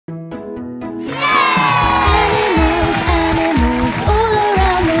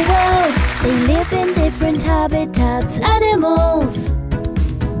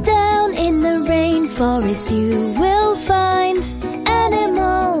forest you will find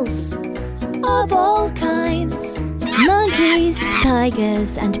animals of all kinds. Monkeys,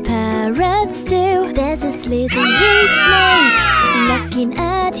 tigers and parrots too. There's a slithery snake looking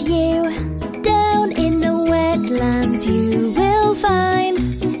at you. Down in the wetlands you will find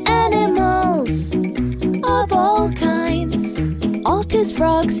animals of all kinds. Otters,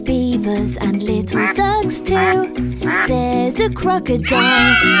 frogs, beavers and little ducks too. There's a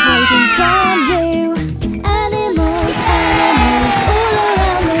crocodile hiding from you. Animals, animals all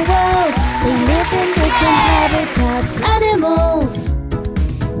around the world. They live in different habitats. Animals.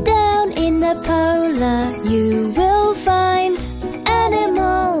 Down in the polar you will find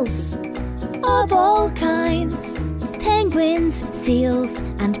animals of all kinds. Penguins, seals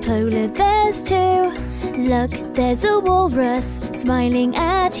and polar bears too. Look, there's a walrus smiling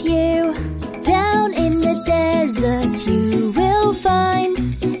at you. Down in the desert you will find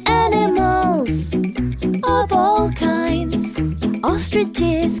animals of all kinds.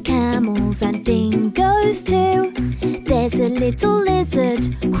 Ostriches, camels and dingoes too. There's a little lizard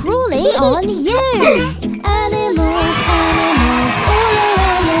crawling on you. Animals, animals all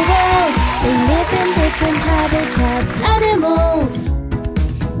around the world. They live in different habitats. Animals.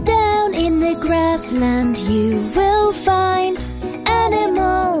 Down in the grassland you will find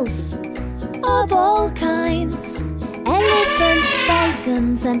animals of all kinds. Elephants,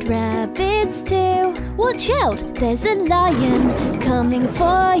 bisons and rabbits too. Watch out, there's a lion coming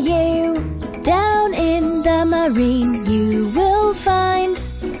for you. Down in the marine you will find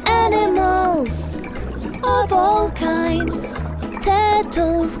animals of all kinds.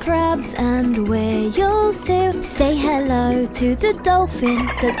 Turtles, crabs and whales too. Say hello to the dolphin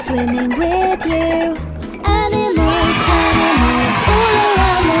that's swimming with you. Animals, animals all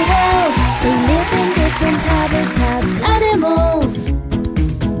around the world. They live in different habitats. Animals.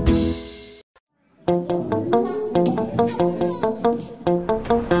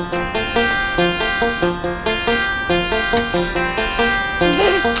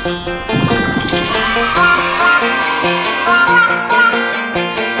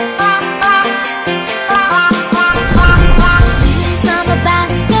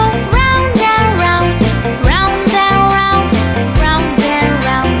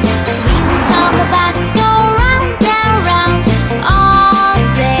 Round and round,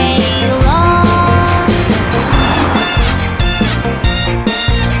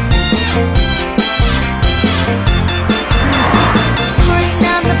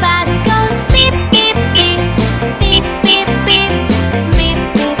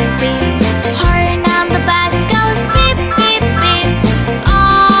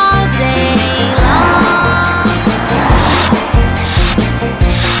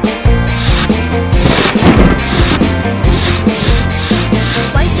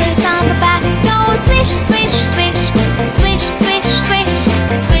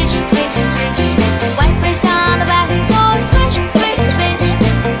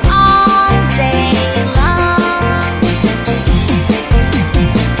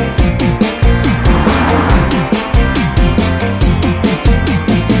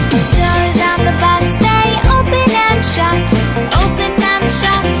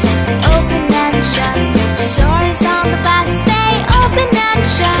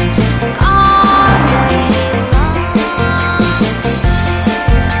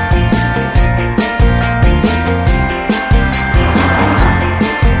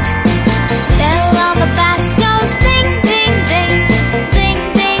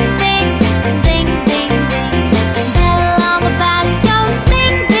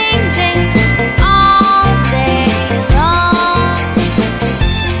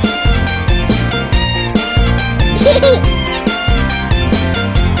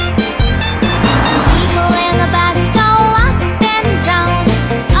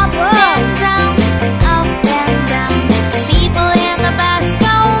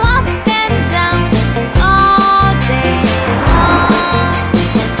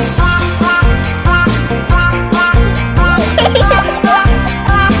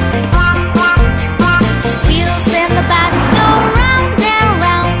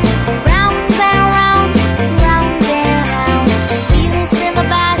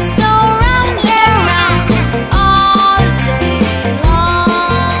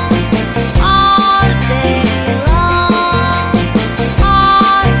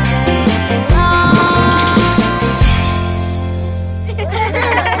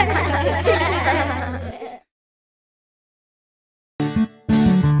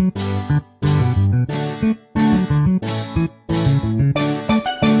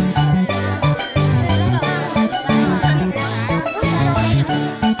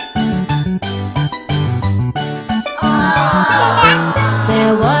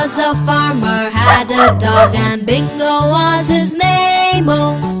 a dog and Bingo was his name.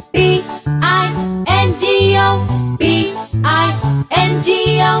 Oh, B-I-N-G-O, B-I-N-G-O,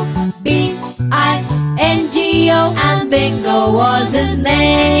 B-I-N-G-O, and Bingo was his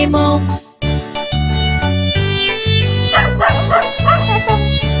name. Oh.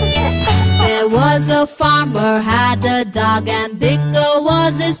 There was a farmer had a dog and Bingo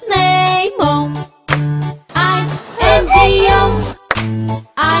was his name. Oh, I-N-G-O,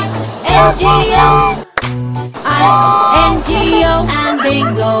 I-N-G-O, I-N-G-O, and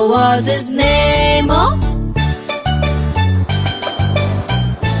Bingo was his name. Oh.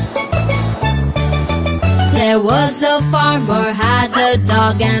 There was a farmer had a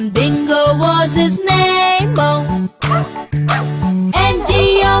dog and Bingo was his name. Oh,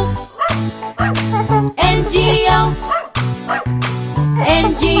 N-G-O, N-G-O,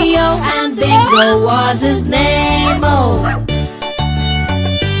 N-G-O, and Bingo was his name. Oh.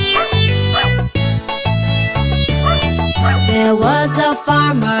 There was a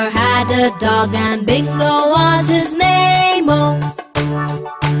farmer had a dog and Bingo was his name. Oh,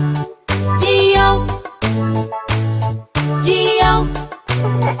 G-O, G-O,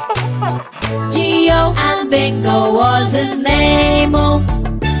 G-O, and Bingo was his name. Oh.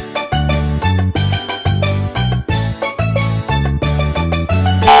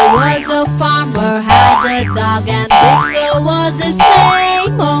 There was a farmer had a dog and Bingo was his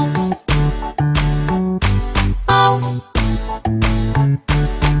name. Oh, oh,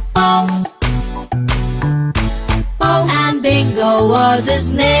 oh, oh, and Bingo was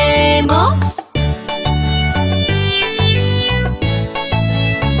his name. Oh.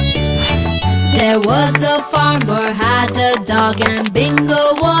 There was a farmer had a dog and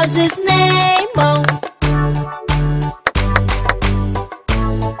Bingo was his name. Oh.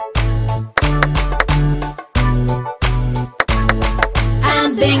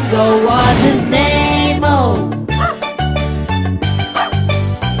 And Bingo was his name. Oh.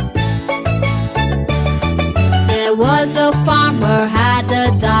 There was a farmer had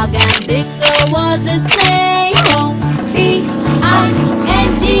a dog and Bingo was his name. Oh, B-I-N-G-O,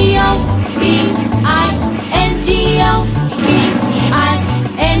 B-I-N-G-O,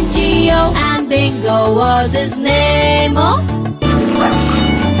 B-I-N-G-O, and Bingo was his name. Oh.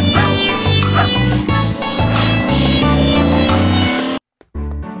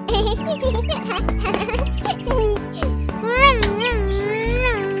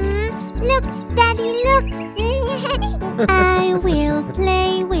 Look, Daddy, look! I will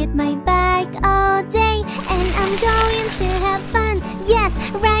play with my bike all day, and I'm going to have fun. Yes,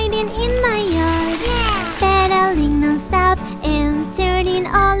 riding in my yard. Yeah. Pedaling non-stop and turning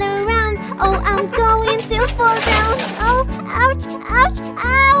all around. Oh, I'm going to fall down. Oh, ouch, ouch,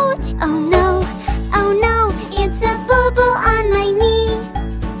 ouch. Oh no, it's a boo-boo on my knee.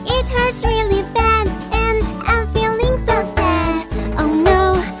 It hurts really bad and I'm feeling so sad. Oh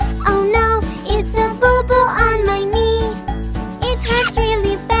no, it's a boo-boo on my knee. It hurts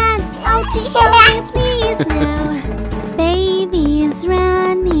really bad. Ouchie, help me please now. Baby is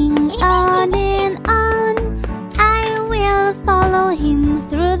running on and on. I will follow him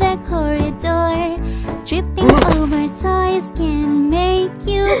through the corridor. Tripping over toys can make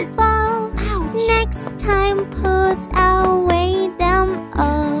you fall. Ouch. Next time put away them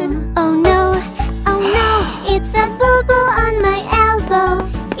all. Oh no, it's a boo-boo on my elbow.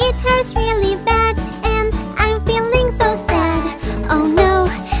 It hurts really bad and I'm feeling so sad. Oh no,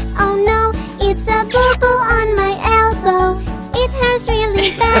 it's a boo-boo on my elbow. It hurts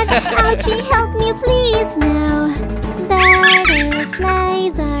really bad. Ouchie, help me please now.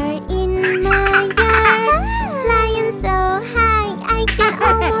 Butterflies are in my yard, flying so high I can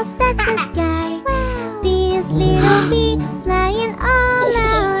almost touch the sky. This little bee flying all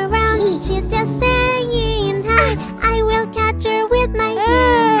around, she's just saying hi. I will catch her with my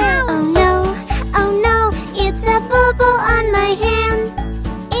hand. Oh no, it's a boo-boo on my hand.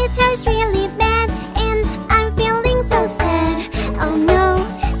 It hurts really bad and I'm feeling so sad. Oh no,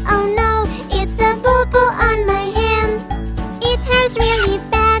 it's a boo-boo on my hand. It hurts really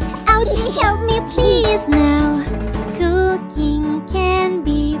bad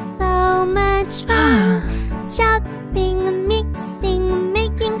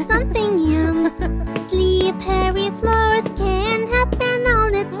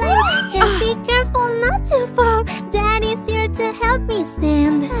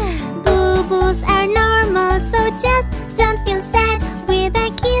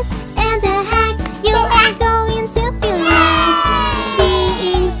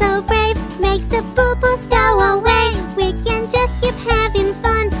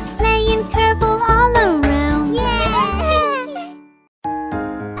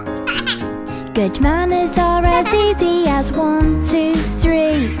Good manners are as easy as 1, 2,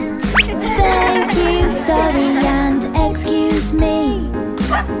 3. Thank you, sorry, and excuse me.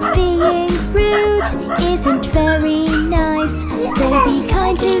 Being rude isn't very nice, so be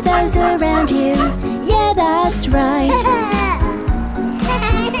kind to those around you. Yeah, that's right.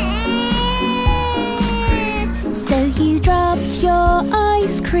 So you dropped your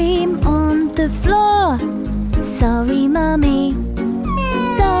ice cream on the floor. Sorry, Mummy.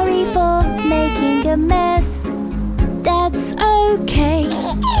 Sorry for making a mess. That's okay,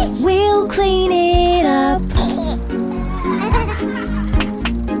 we'll clean it up.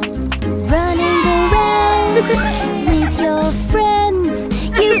 Running around with your friends,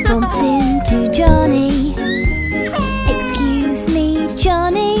 you bumped into Johnny. Excuse me,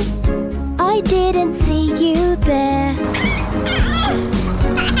 Johnny, I didn't see you there.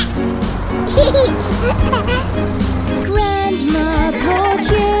 Grandma brought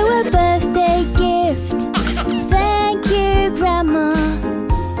you a birthday gift. Thank you, Grandma.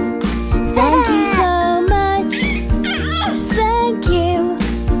 Thank you so much.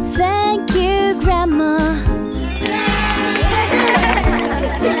 Thank you, Grandma.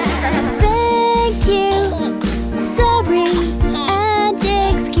 Thank you, sorry, and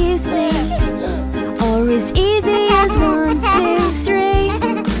excuse me. Or as easy as 1, 2, 3.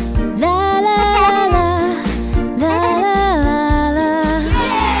 La la la la la la la.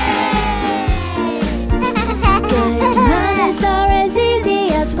 Good manners are as easy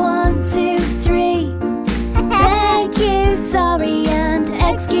as 1, 2, 3. Thank you, sorry, and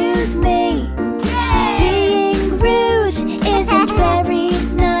excuse me. Being rude isn't very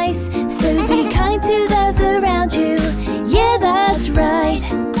nice, so be kind to those around you. Yeah, that's right.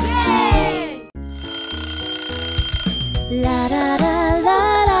 La da da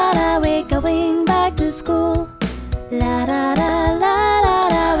la la la, we're going back to school. La da da la la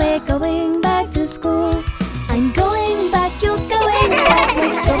la, we're going back to school. I'm going back, you're going back,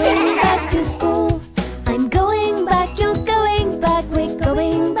 we're going back to school. I'm going back, you're going back, we're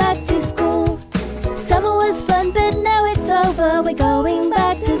going back to school. Summer was fun, but now it's over, we're going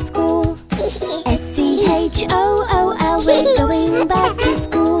back to school. S-C-H-O-O-L, we're going back to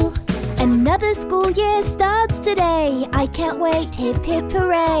school. Another school year starts today. I can't wait, hip hip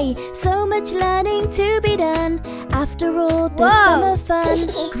hooray. So much learning to be done. After all the summer fun,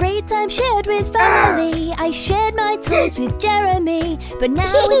 great time shared with family. I shared my toys with Jeremy, but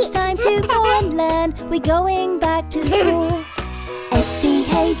now it's time to go and learn. We're going back to school.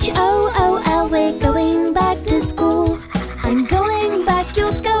 S-C-H-O-O-L, we're going back to school. I'm going back,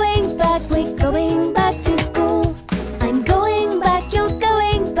 you're going back, we're going back to school. I'm going back, you're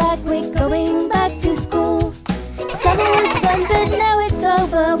going back, we're going back to school. Summer was fun, but now it's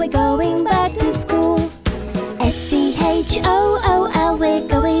over, we're going back to school. S-C-H-O-O-L, we're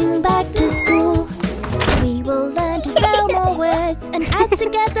going back to school. We will learn to spell more words and add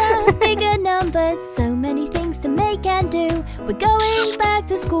together bigger numbers. So many things to make and do. We're going back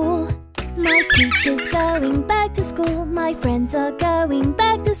to school. My teacher's going back to school. My friends are going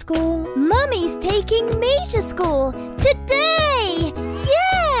back to school. Mummy's taking me to school today!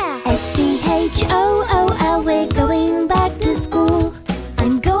 Yeah! S-C-H-O-O-L, we're going back to school.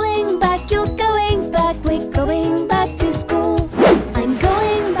 I'm going back, you're going back, we're going back to school. I'm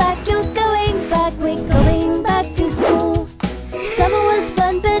going back, you're going back, we're going back to school. Summer was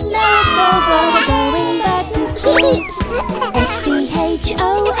fun, but now it's over, we're going back to school.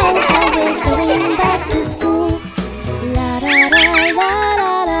 S-C-H-O-O-L, we're going back to school. La da da la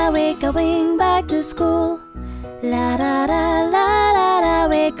la la, we're going back to school. La da da la la la,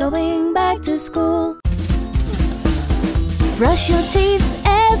 we're going back to school. Brush your teeth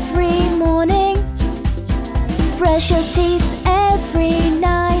every morning. Brush your teeth every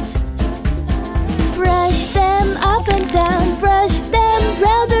night. Brush them up and down. Brush them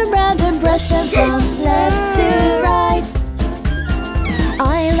round and round and brush them from left to right.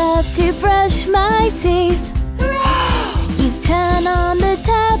 I love to brush my teeth. You turn on the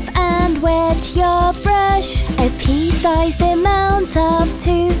tap and wet your brush. A pea-sized amount of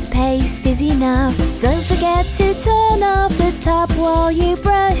toothpaste is enough. Don't forget to turn off the tap while you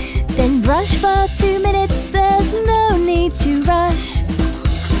brush. Then brush for 2 minutes, there's no need to rush.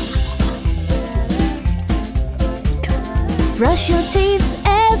 Brush your teeth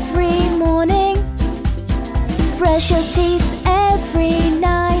every morning. Brush your teeth every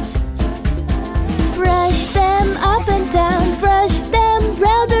night. Brush them up and down. Brush them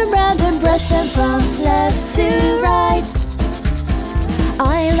round and round and brush them from left to right.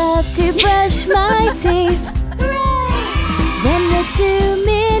 I love to brush my teeth. When the 2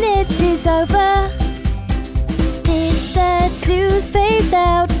 minutes is over, spit the toothpaste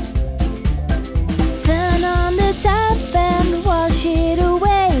out.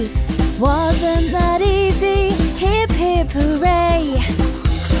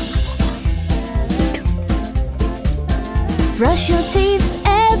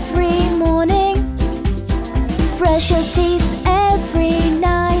 brush your teeth every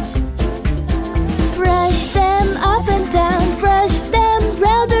night. Brush them up and down, brush them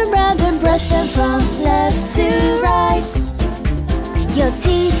round and round, and brush them from left to right. Your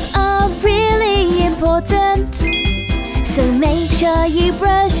teeth are really important, so make sure you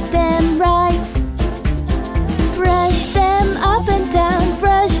brush them right. Brush them up and down,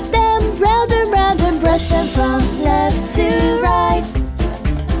 brush them round and round, and brush them from left to right.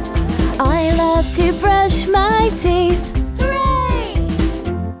 I love to brush my teeth. Hooray!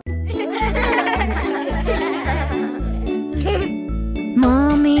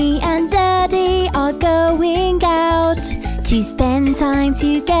 Mommy and Daddy are going out to spend time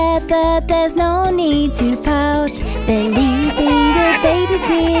together. There's no need to pout. They're leaving the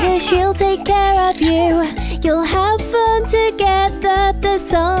babysitter, she'll take care of you. You'll have fun together, there's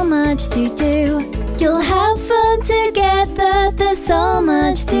so much to do. You'll have fun together, there's so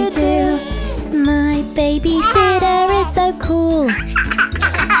much to do. My babysitter is so cool.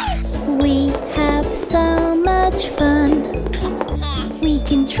 We have so much fun. We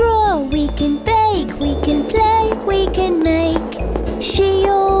can draw, we can bake, we can play, we can make. She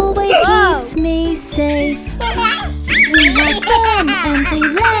always keeps me safe. We have fun and we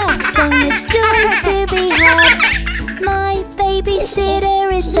laugh, so much joy to be had. My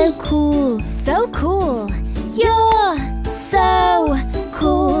babysitter is so cool, so cool. You're so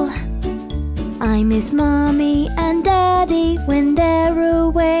cool. I miss Mommy and Daddy when they're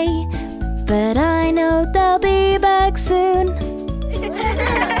away, but I know they'll be back soon.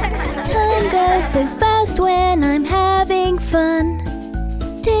 Time goes so fast when I'm having fun.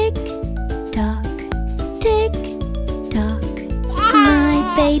 Tick tock, tick tock. My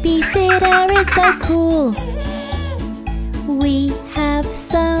babysitter is so cool. We have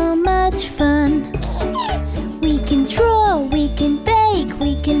so much fun. We can draw, we can bake,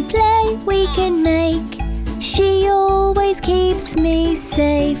 we can play, we can make. She always keeps me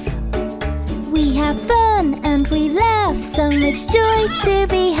safe. We have fun and we laugh, so much joy to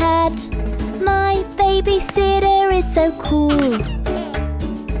be had. My babysitter is so cool.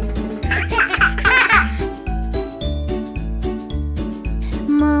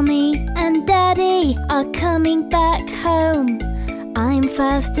 Mommy and Daddy are coming back home. I'm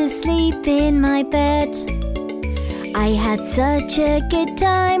fast asleep in my bed. I had such a good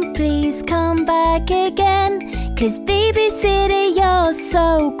time, please come back again. 'Cause babysitter, you're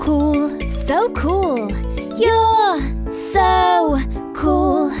so cool, so cool. You're so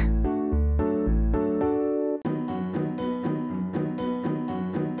cool.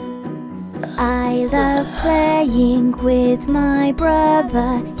 I love playing with my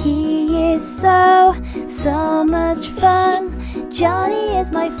brother. He is so much fun. Johnny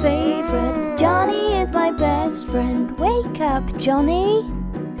is my favorite. Johnny is my best friend. Wake up, Johnny.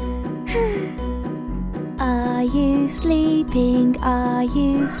 Are you sleeping? Are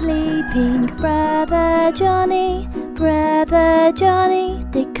you sleeping? Brother Johnny, Brother Johnny.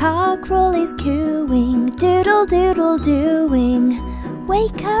 The cockerel is cooing. Doodle doodle doing.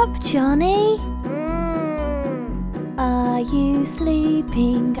 Wake up, Johnny. Are you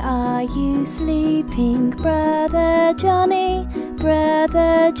sleeping? Are you sleeping? Brother Johnny,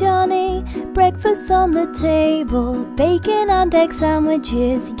 Brother Johnny. Breakfast on the table. Bacon and egg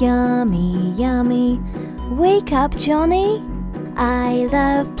sandwiches. Yummy, yummy. Wake up, Johnny. I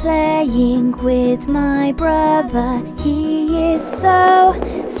love playing with my brother. He is so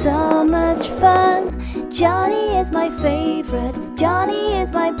much fun. Johnny is my favorite. Johnny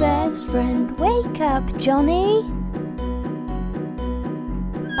is my best friend. Wake up, Johnny.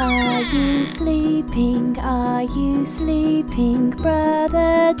 Are you sleeping? Are you sleeping?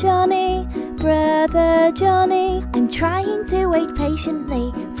 Brother Johnny, Brother Johnny. I'm trying to wait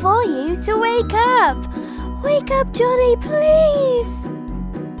patiently for you to wake up. Wake up, Johnny, please.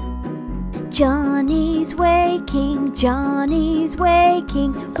 Johnny's waking, Johnny's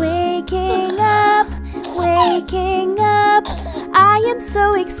waking. Waking up, waking up. I am so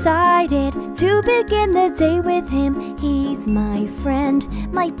excited to begin the day with him. He's my friend,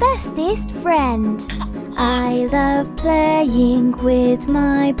 my bestest friend. I love playing with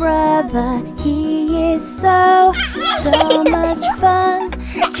my brother. He is so much fun.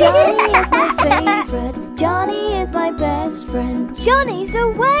 Johnny is my favorite. Johnny is my best friend. Johnny's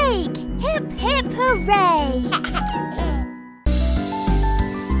awake! Hip hip hooray!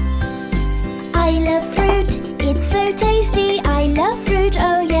 I love fruit, it's so tasty. I love fruit,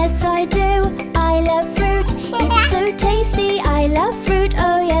 oh yes I do. I love fruit, it's so tasty. I love fruit,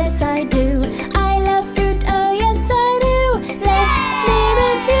 oh yes I do. I love fruit, oh yes I do. Let's name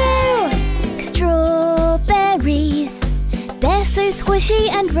a few. Strawberries, they're so squishy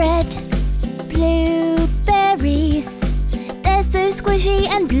and red. Blueberries, Strawberries, they're so squishy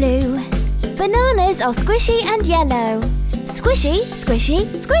and blue. Bananas are squishy and yellow. Squishy, squishy,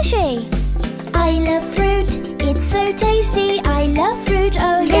 squishy. I love fruit, it's so tasty. I love fruit,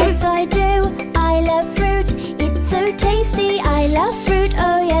 oh yes I do. I love fruit, it's so tasty. I love fruit,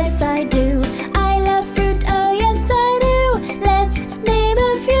 oh yes I do. I love fruit, oh yes I do. Let's name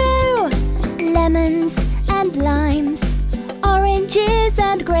a few. Lemons and limes, oranges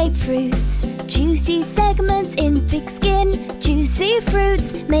and grapefruits. Juicy segments in thick skin. Juicy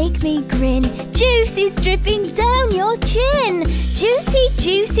fruits make me grin. Juicy's dripping down your chin. Juicy,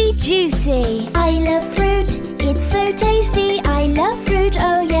 juicy, juicy. I love fruit, it's so tasty. I love fruit,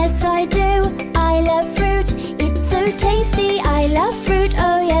 oh yes I do. I love fruit, it's so tasty. I love fruit,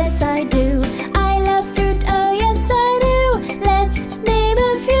 oh yes I do. I love fruit, oh yes I do. Let's name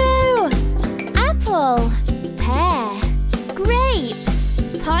a few. Apple, pear, grapes,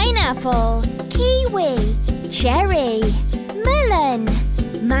 pineapple, kiwi, cherry, melon,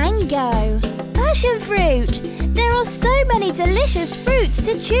 mango, passion fruit. There are so many delicious fruits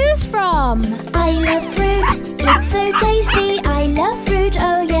to choose from. I love fruit, it's so tasty. I love fruit,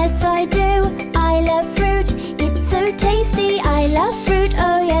 oh yes I do. I love fruit, it's so tasty. I love fruit,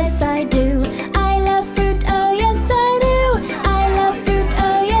 oh yes I do. I love fruit, oh yes I do. I love fruit,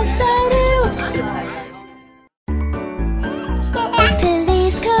 oh yes I do.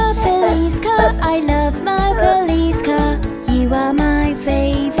 Police car, I love my police car. You are my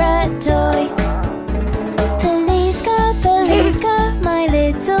favorite toy. Police car, my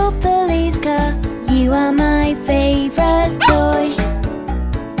little police car. You are my favorite toy.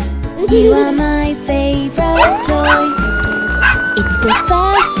 You are my favorite toy. It's the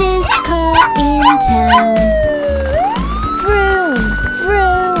fastest car in town. Vroom,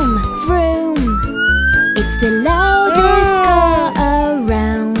 vroom, vroom. It's the loudest car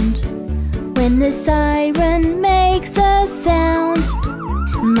around. When the siren makes a sound,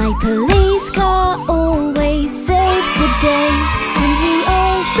 my police car always saves the day. And we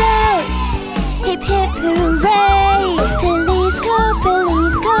all shout, hip hip hooray! Police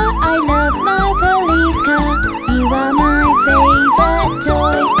car, I love my police car. You are my favorite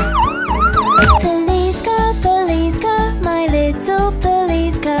toy. Police car, my little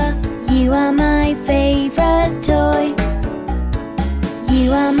police car. You are my favorite toy.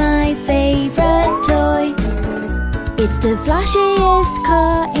 You are my favorite toy. It's the flashiest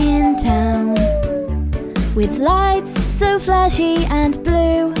car in town, with lights so flashy and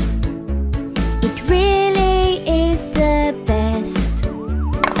blue. It really is the best.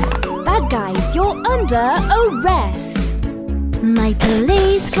 Bad guys, you're under arrest. My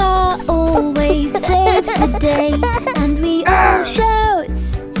police car always saves the day. And we all shout,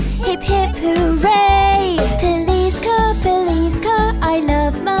 hip hip hooray! Police car, I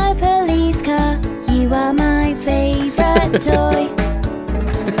love my police car. You are my favorite toy.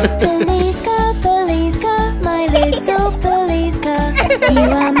 Police car, my little police car. You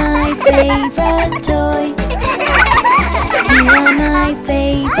are my favorite toy. You are my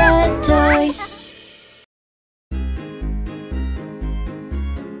favorite toy.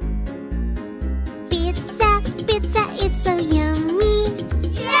 Pizza, pizza, it's so yummy.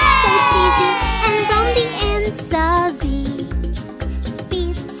 Yeah! So cheesy and roundy and saucy.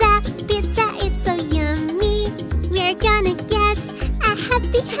 Pizza, pizza, it's so yummy. We're gonna get a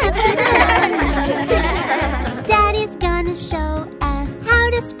happy, happy tummy. Daddy's gonna show us how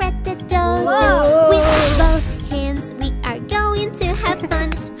to spread the dough. Just with both hands, we are going to have fun.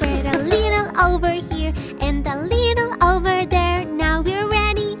 Spread a little over here and a little over there. Now we're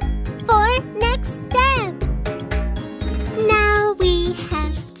ready for next step. Now we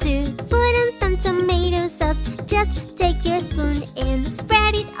have to put on some tomato sauce. Just take your spoon and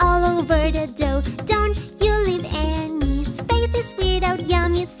spread it all over the dough. Don't you leave any spaces without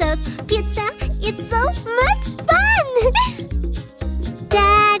yummy sauce. Pizza, it's so much fun!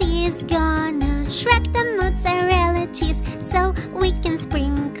 Daddy's gonna shred the mozzarella cheese so we can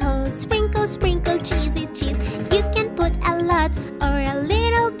sprinkle, sprinkle, sprinkle cheesy cheese. You can put a lot or a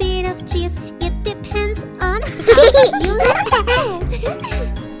little bit of cheese. It depends on how you like it.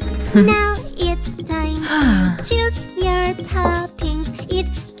 Now it's time to choose your toppings. It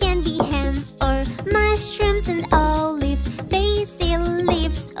can be ham or mushrooms and olives, basil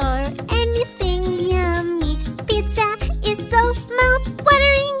leaves or anything yummy. Pizza is so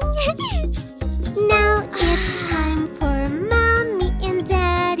mouth-watering. Now it's time for Mommy and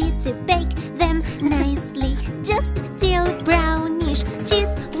Daddy to bake them nicely, just till brownish.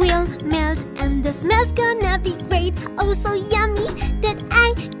 Cheese will melt and the smell's gonna be great. Oh, so yummy that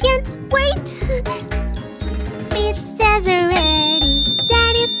I can't wait. Pizzas are ready.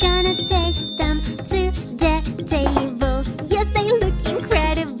 Daddy's gonna take them to the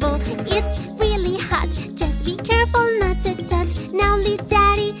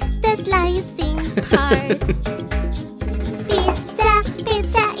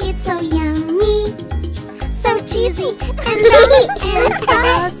salty and yummy and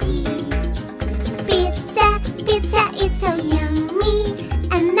saucy. Pizza, pizza, it's so yummy.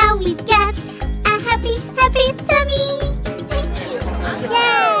 And now we've got a happy, happy tummy. Thank you.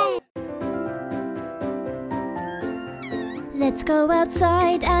 Yay! Let's go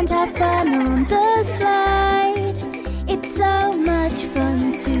outside and have fun on the slide. It's so much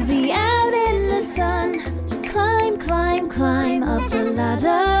fun to be out in the sun. Climb, climb, climb up the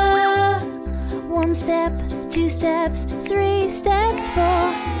ladder. 1 step, 2 steps, 3 steps,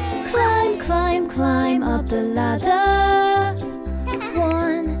 4. Climb, climb, climb up the ladder.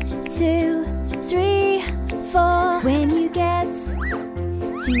 1, 2, 3, 4. When you get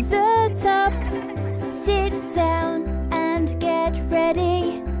to the top, sit down and get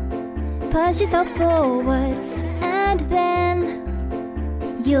ready. Push yourself forwards and then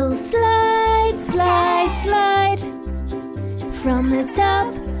you'll slide, slide, slide from the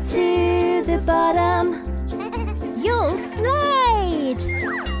top to the bottom. You'll slide.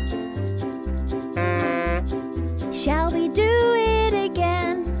 Shall we do it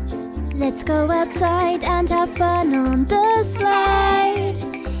again? Let's go outside and have fun on the slide.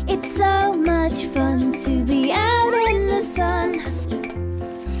 It's so much fun to be out in the sun.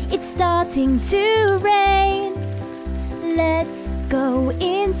 It's starting to rain. Let's go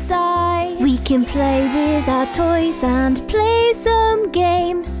inside. We can play with our toys and play some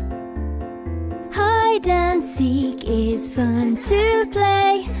games. Hide and seek is fun to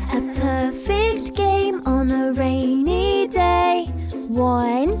play. A perfect game on a rainy day.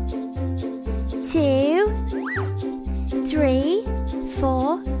 1, 2, 3,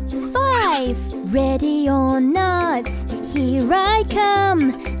 4, 5. Ready or not, here I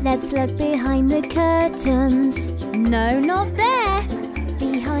come. Let's look behind the curtains. No, not there.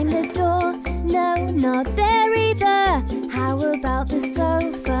 Behind the door. No, not there either. How about the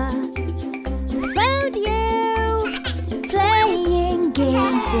sofa? Found you! Playing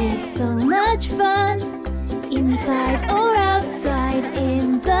games is so much fun. Inside or outside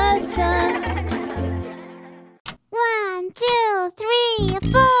in the sun. 1, 2, 3,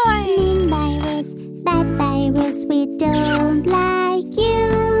 4. Mean virus, bad virus, we don't like you.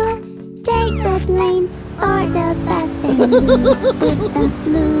 Take the plane or the bus and leave with the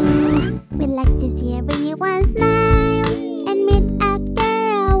flu. We like to see everyone smile and meet after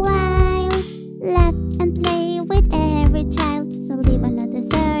a while. Laugh and play with every child, so leave on a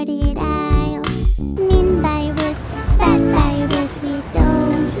deserted aisle. Mean virus, bad virus, we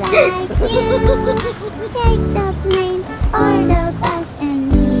don't like you. Take the plane or the bus and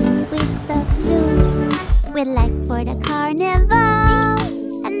leave with the flu. We like for the carnival,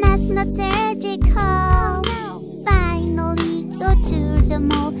 a mask not surgical. Finally go to the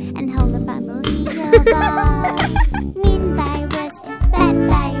mall and hold a family ball. Mean virus, bad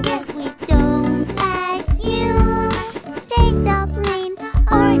virus, we don't like you. Take the plane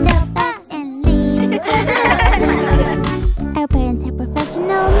or the bus and leave. Our parents have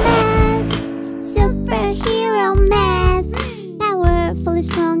professional masks, superhero masks. Powerfully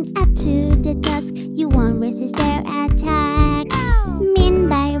strong up to the task. You won't resist their attack. Mean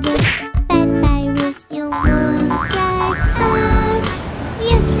virus, bad virus, you won't strike us.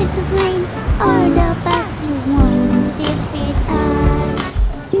 You took the plane or the bus, you won't defeat us.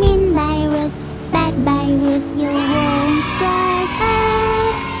 Mean virus, bad virus, you won't strike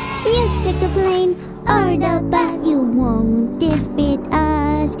us. You took the plane or the bus, you won't defeat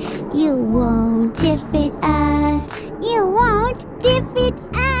us. You won't defeat us. You won't defeat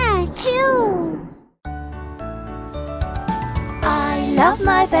us. You. I love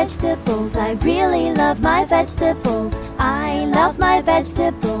my vegetables, I really love my vegetables. I love my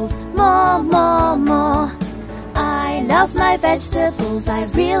vegetables, more, more, more. I love my vegetables, I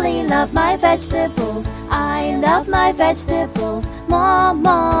really love my vegetables. I love my vegetables, more,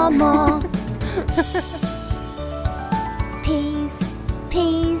 more, more. Peas,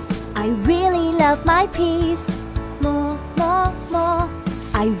 peas, I really love my peas. More, more, more.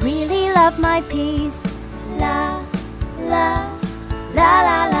 I really love my peas. La, la, la,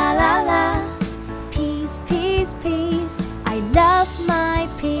 la, la, la, la. Peas, peas, peas. I love my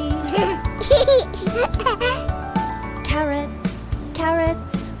peas. Carrots,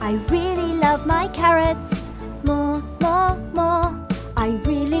 carrots. I really love my carrots. More, more, more. I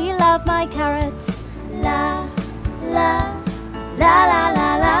really love my carrots. La, la, la, la,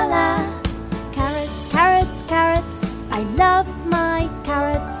 la, la, la. Carrots, carrots, carrots. I love my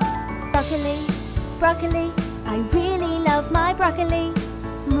carrots. Broccoli, broccoli. I really love my broccoli.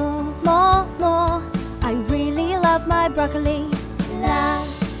 More, more, more. I really love my broccoli. La,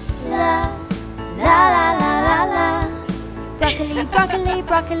 la, la, la, la, la, la. Broccoli, broccoli,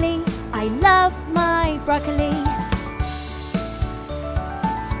 broccoli. I love my broccoli.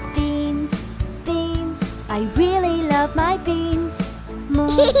 I really love my beans. More,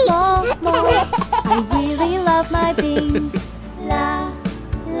 more, more. I really love my beans. La,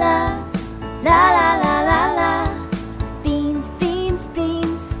 la, la, la, la, la, la. Beans, beans,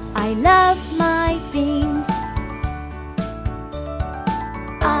 beans. I love my beans.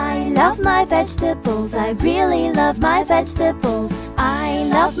 I love my vegetables. I really love my vegetables. I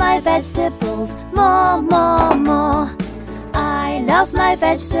love my vegetables. More, more, more. I love my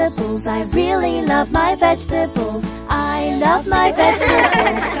vegetables. I really love my vegetables. I love my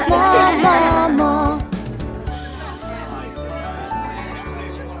vegetables. More, more, more.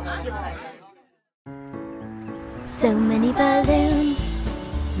 So many balloons,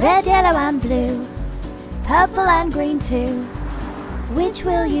 red, yellow and blue, purple and green too. Which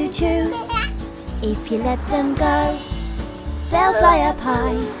will you choose? If you let them go, they'll fly up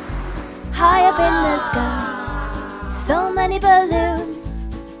high, high up in the sky. So many balloons,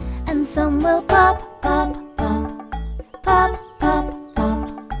 and some will pop, pop, pop, pop, pop,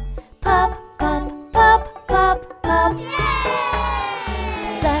 pop, pop, pop, pop, pop, pop.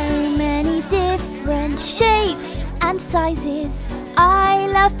 So many different shapes and sizes. I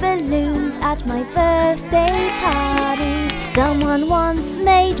love balloons at my birthday parties. Someone once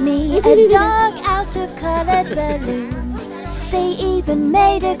made me a dog out of coloured balloons. They even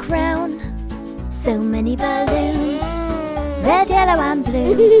made a crown. So many balloons, red, yellow and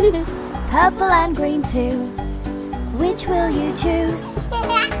blue, purple and green too. Which will you choose?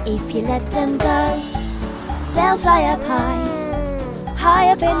 If you let them go, they'll fly up high, high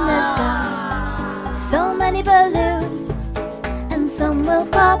up in the sky. So many balloons, and some will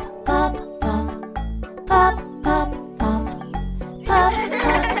pop, pop, pop, pop, pop, pop, pop, pop,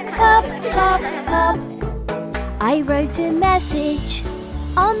 pop, pop, pop. I wrote a message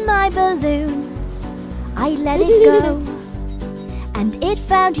on my balloon. I let it go, and it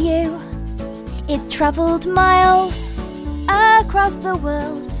found you. It travelled miles across the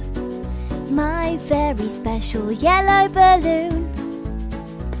world. My very special yellow balloon.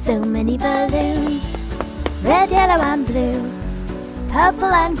 So many balloons, red, yellow and blue, purple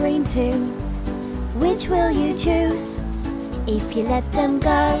and green too. Which will you choose? If you let them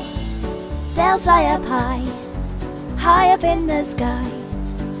go, they'll fly up high, high up in the sky.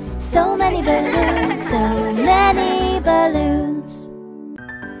 So many balloons, so many balloons.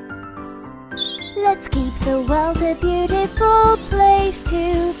 Let's keep the world a beautiful place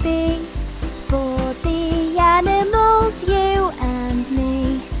to be. For the animals, you and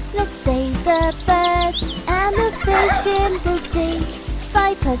me. Let's save the birds and the fish in the sea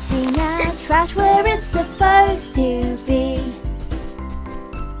by putting our trash where it's supposed to be.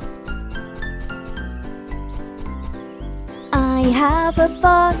 I have a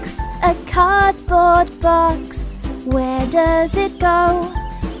box, a cardboard box. Where does it go?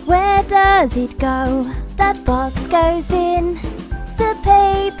 Where does it go? That box goes in the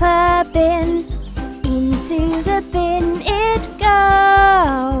paper bin. Into the bin it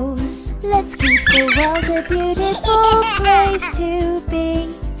goes. Let's keep the world a beautiful place to be.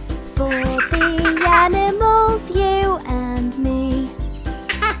 For the animals, you and me.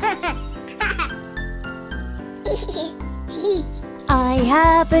 I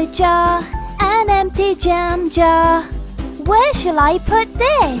have a jar, an empty jam jar. Where shall I put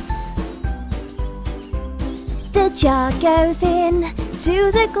this? The jar goes in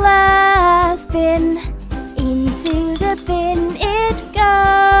to the glass bin. Into the bin it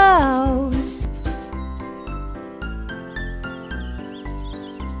goes.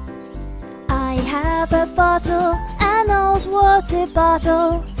 I have a bottle, an old water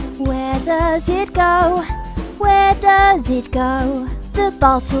bottle. Where does it go? Where does it go? The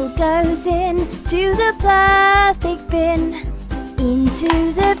bottle goes in to the plastic bin.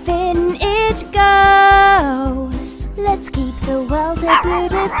 Into the bin it goes. Let's keep the world a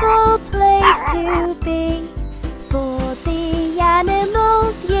beautiful place to be. For the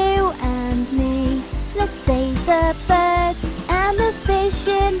animals, you and me. Let's save the birds and the fish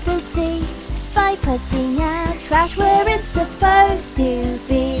in the sea by putting our trash where it's supposed to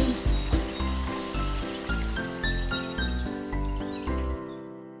be.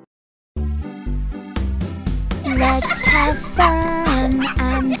 Let's have fun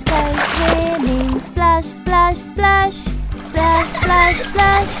and go swimming. Splash, splash, splash, splash, splash,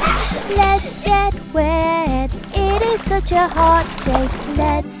 splash. Let's get wet, it is such a hot day.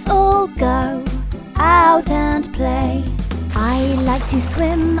 Let's all go out and play. I like to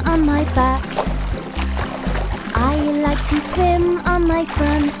swim on my back. I like to swim on my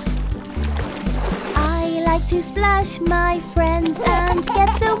front. I like to splash my friends and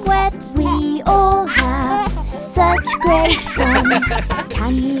get them wet. We all have such great fun.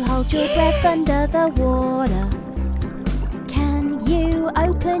 Can you hold your breath under the water? Can you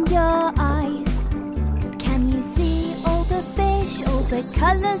open your eyes? Can you see all the fish, all the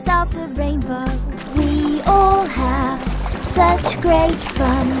colors of the rainbow? We all have such great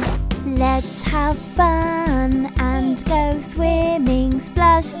fun. Let's have fun and go swimming.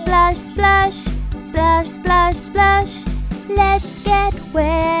 Splash, splash, splash. Splash, splash, splash. Let's get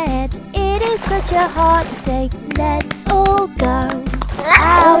wet. It is such a hot day. Let's all go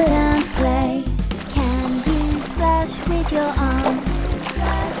out and play. Can you splash with your arms?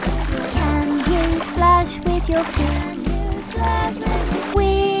 Can you splash with your feet?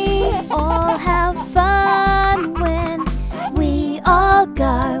 We all have fun when we all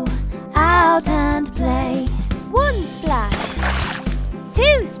go out and play. 1 splash,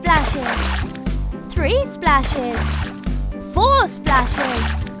 2 splashes, 3 splashes, 4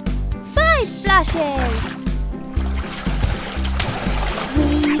 splashes, 5 splashes.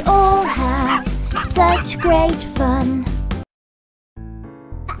 We all have such great fun.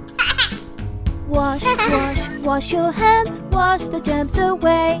 Wash, wash, wash your hands, wash the germs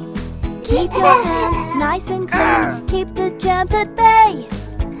away. Keep your hands nice and clean, keep the germs at bay.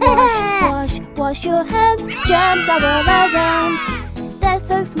 Wash, wash, wash your hands, germs are all around. They're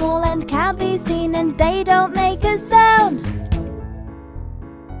so small and can't be seen, and they don't make a sound.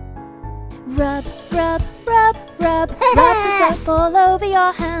 Rub, rub, rub, rub, rub the soap all over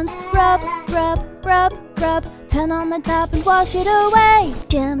your hands. Rub, rub, rub, rub, turn on the tap and wash it away.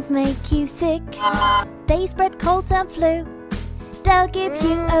 Germs make you sick, they spread colds and flu. They'll give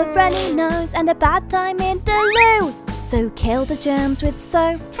you a runny nose and a bad time in the loo. So kill the germs with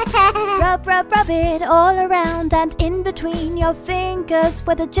soap. Rub, rub, rub it all around and in between your fingers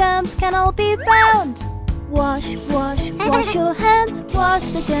where the germs can all be found. Wash, wash, wash your hands, wash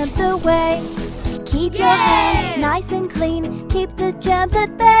the germs away. Keep your hands nice and clean, keep the germs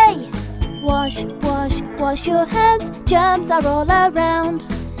at bay. Wash, wash, wash your hands, germs are all around.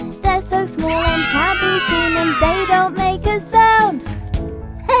 They're so small and can't be seen, and they don't make a sound.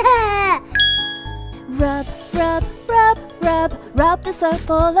 Rub, rub, rub, rub, rub the soap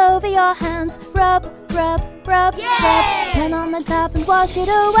all over your hands. Rub, rub, rub, rub, turn on the tap and wash it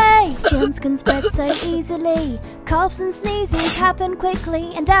away. Germs can spread so easily, coughs and sneezes happen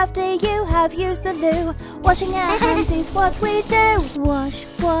quickly, and after you have used the loo, washing our hands is what we do. Wash,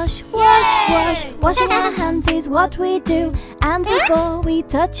 wash, wash, wash, washing our hands is what we do. And before we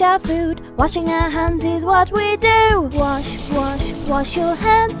touch our food, washing our hands is what we do. Wash, wash, wash your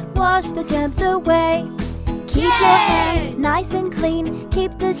hands, wash the germs away. Keep your hands nice and clean,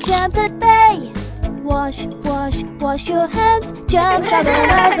 keep the germs at bay. Wash, wash, wash your hands, germs are all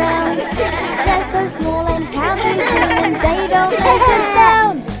around. They're so small and can't be seen, and they don't make a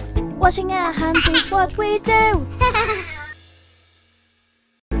sound. Washing our hands is what we do.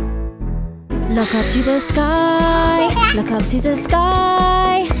 Look up to the sky, look up to the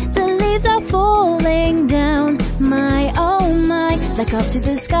sky. The leaves are falling down, my oh my. Look up to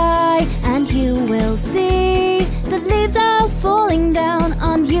the sky and you will see the leaves are falling down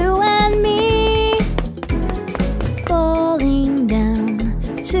on you and me. Falling down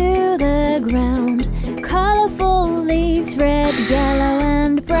to the ground, colorful leaves, red, yellow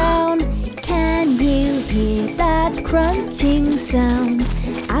and brown. Can you hear that crunching sound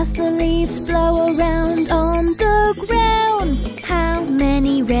as the leaves blow around on the ground? How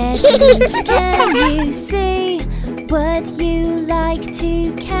many red leaves can you see? Would you like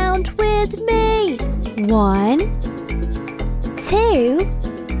to count with me? 1, 2,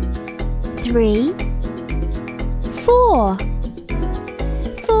 3, 4.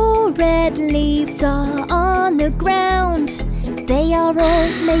 4 red leaves are on the ground. They are all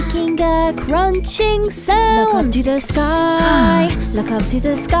making a crunching sound. Look up to the sky, look up to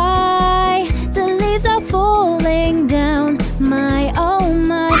the sky. The leaves are falling down, my oh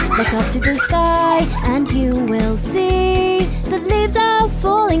my. Look up to the sky and you will see the leaves are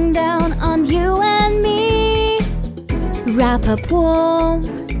falling down on you and me. Wrap up warm,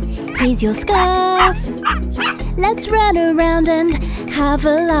 here's your scarf. Let's run around and have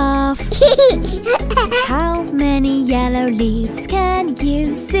a laugh. How many yellow leaves can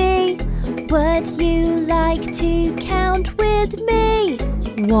you see? Would you like to count with me?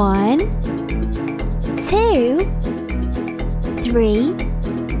 1, 2, 3,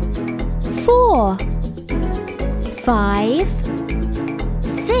 4, 5,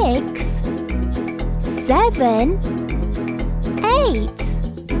 6, 7, 8.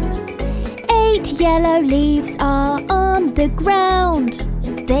 8 yellow leaves are on the ground.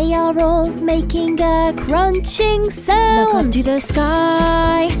 They are all making a crunching sound. Look up to the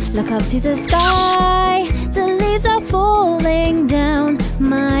sky, look up to the sky. The leaves are falling down,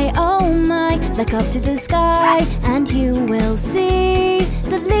 oh my. Look up to the sky and you will see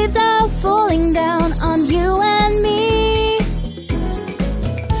the leaves are falling down on you and me.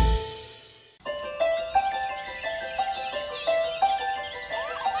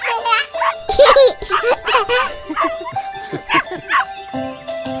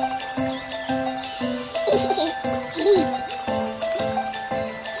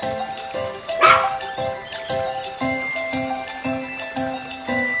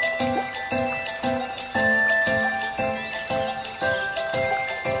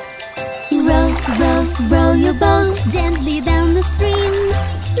 Row your boat gently down the stream.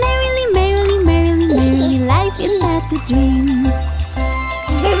 Merrily, merrily, merrily, merrily, life is but a dream.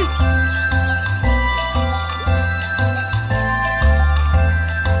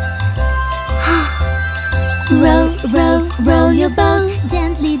 Row your boat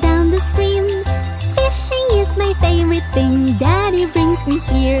gently down the stream. Fishing is my favorite thing, Daddy brings me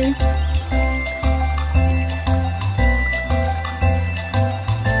here.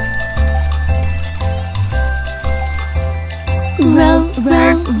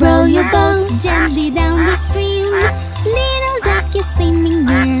 Row your boat gently down the stream. Little duck is swimming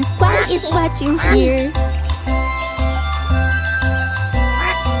near, quack is what you hear.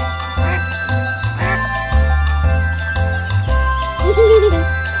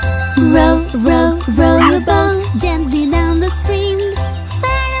 Row your boat gently down the stream.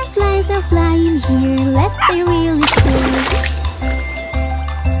 Butterflies are flying here, let's stay really still.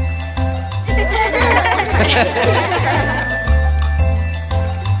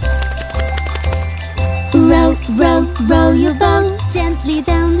 Row your boat gently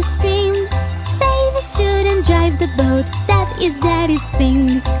down the stream. Babies shouldn't drive the boat, that is Daddy's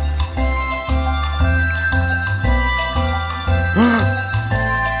thing.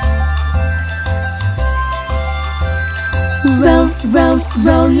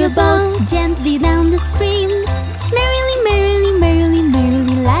 Row your boat gently down the stream. Merrily, merrily, merrily,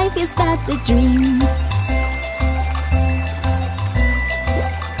 merrily, life is but a dream.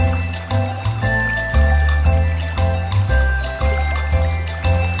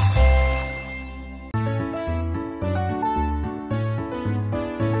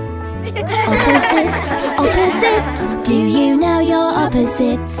 Opposites, do you know your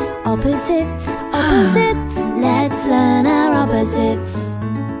opposites? Opposites, let's learn our opposites.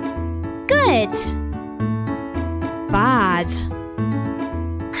 Good, bad,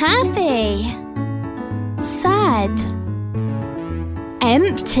 happy, sad,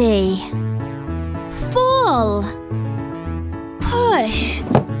 empty, full, push,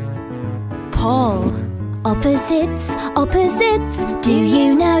 pull. Opposites, do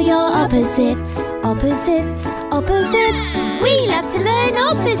you know your opposites? Opposites, we love to learn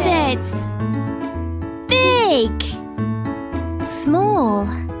opposites. Big, small,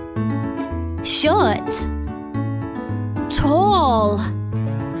 short, tall,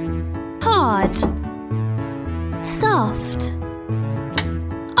 hard, soft,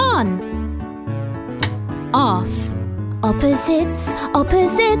 on, off. Opposites,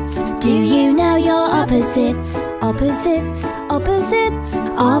 do you know your opposites? Opposites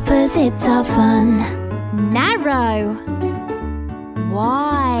are fun. Narrow,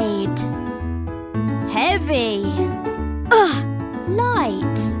 wide, heavy,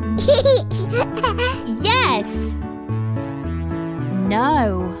 light. Yes,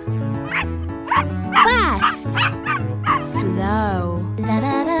 no, fast, slow. La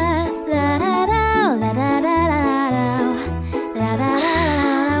da da la da da la da da da la da da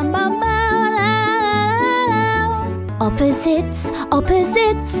bum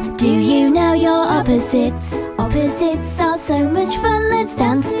Opposites, do you know your opposites? Opposites are so much fun, let's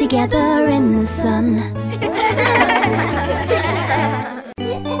dance together in the sun.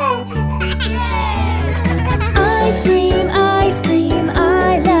 Ice cream,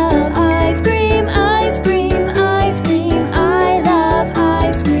 I love ice cream, ice cream, ice cream, I love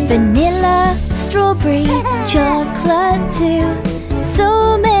ice cream. Vanilla, strawberry, chocolate too.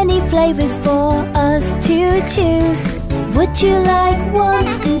 So many flavors for us to choose. Would you like one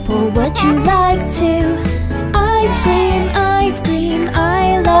scoop or would you like two? Ice cream,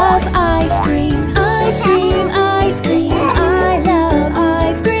 I love ice cream. Ice cream, I love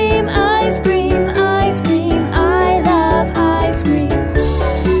ice cream. Ice cream, I love ice cream.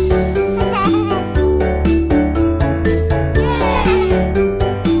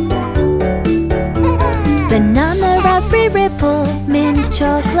 Banana, raspberry ripple, mint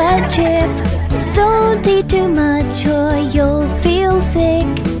chocolate chip. Don't eat too much or you'll feel sick.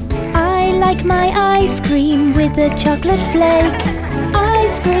 I like my ice cream with a chocolate flake.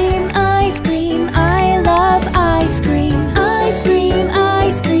 Ice cream, I love ice cream. Ice cream, I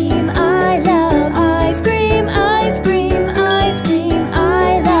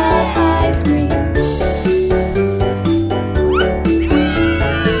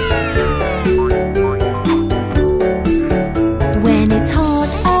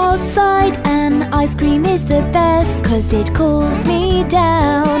 'cause it cools me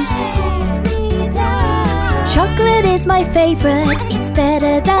down. Chocolate is my favorite, it's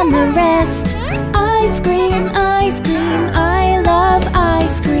better than the rest. Ice cream, ice cream, I love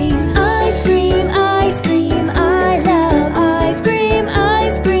ice cream. Ice cream, ice cream, I love ice cream.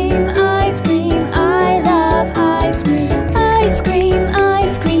 Ice cream, ice cream, I love ice cream. Ice cream,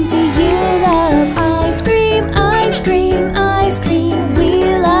 ice cream, do you love ice cream? Ice cream, ice cream, we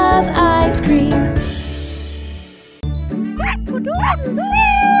love ice cream.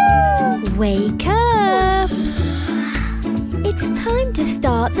 Wake up! It's time to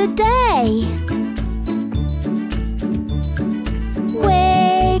start the day.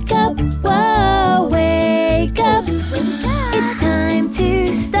 Wake up, whoa, wake up. It's time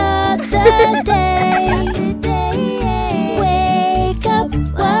to start the day. Wake up,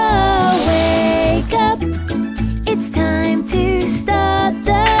 whoa, wake up. It's time to start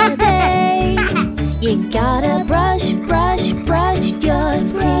the day. You gotta brush, brush, brush your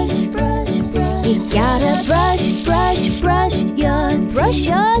teeth. You gotta brush, brush, brush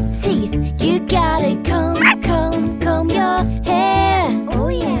your teeth. You gotta comb, comb, comb your hair. Oh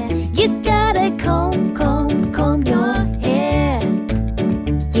yeah. You gotta comb, comb, comb your hair.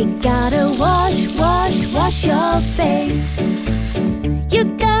 You gotta wash, wash, wash your face. You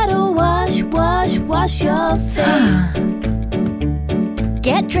gotta wash, wash, wash your face.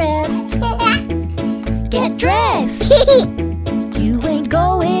 Get dressed. Get dressed. You ain't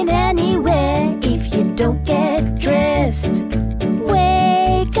going anywhere if you don't get dressed.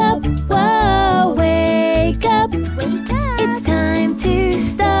 Wake up, whoa, wake up. It's time to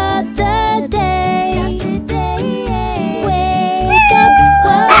start the day. Wake up,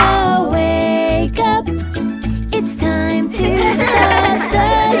 whoa, wake up. It's time to start the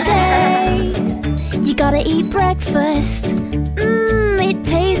day. You gotta eat breakfast. It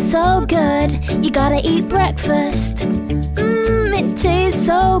tastes so good. You gotta eat breakfast. It tastes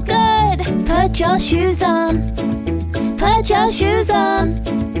so good. Put your shoes on. Put your shoes on.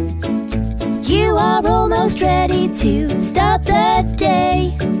 You are almost ready to start the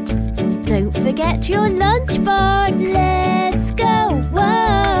day. Don't forget your lunchbox. Let's go.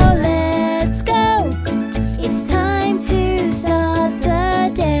 Whoa, let's go. It's time to start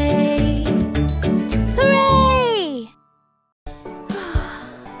the day. Hooray!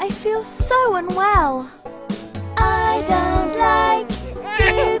 I feel so unwell. I don't like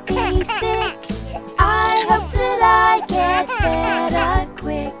to be sick. I hope that I get better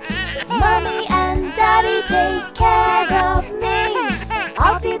quick. Mommy and Daddy take care of me.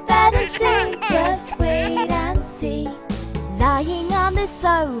 I'll be better soon, just wait and see. Lying on the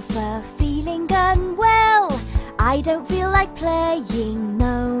sofa, feeling unwell. I don't feel like playing,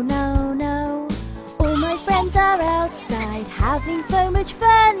 no, no, no. All my friends are outside, having so much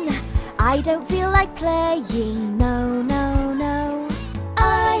fun. I don't feel like playing, no, no, no.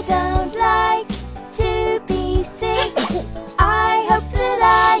 I don't like to be sick. I hope that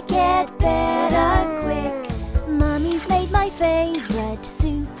I get better quick. Mummy's made my favorite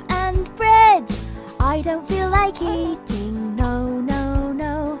soup and bread. I don't feel like eating, no, no,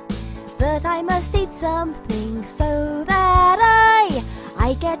 no. But I must eat something so that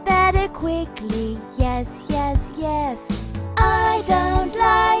I get better quickly. Yes, yes, yes. I don't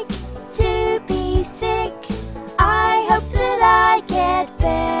like to be sick. I hope that I get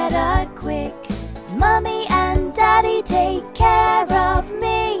better quick. Mommy and Daddy take care of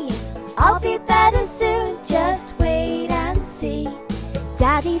me. I'll be better soon, just wait and see.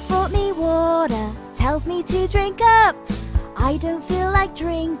 Daddy's brought me water, tells me to drink up. I don't feel like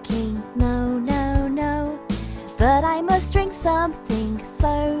drinking, no, no, no. But I must drink something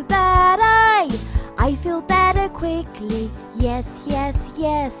so that I feel better quickly. Yes, yes,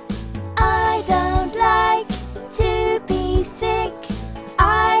 yes. I don't like to be sick.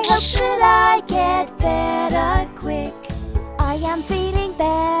 I hope that I get better quick. I am feeling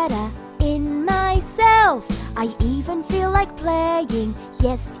better in myself. I even feel like playing.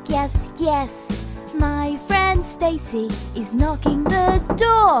 Yes, yes, yes. My friend Stacy is knocking the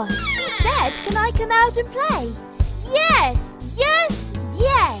door. Dad, can I come out and play? Yes, yes,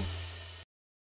 yes.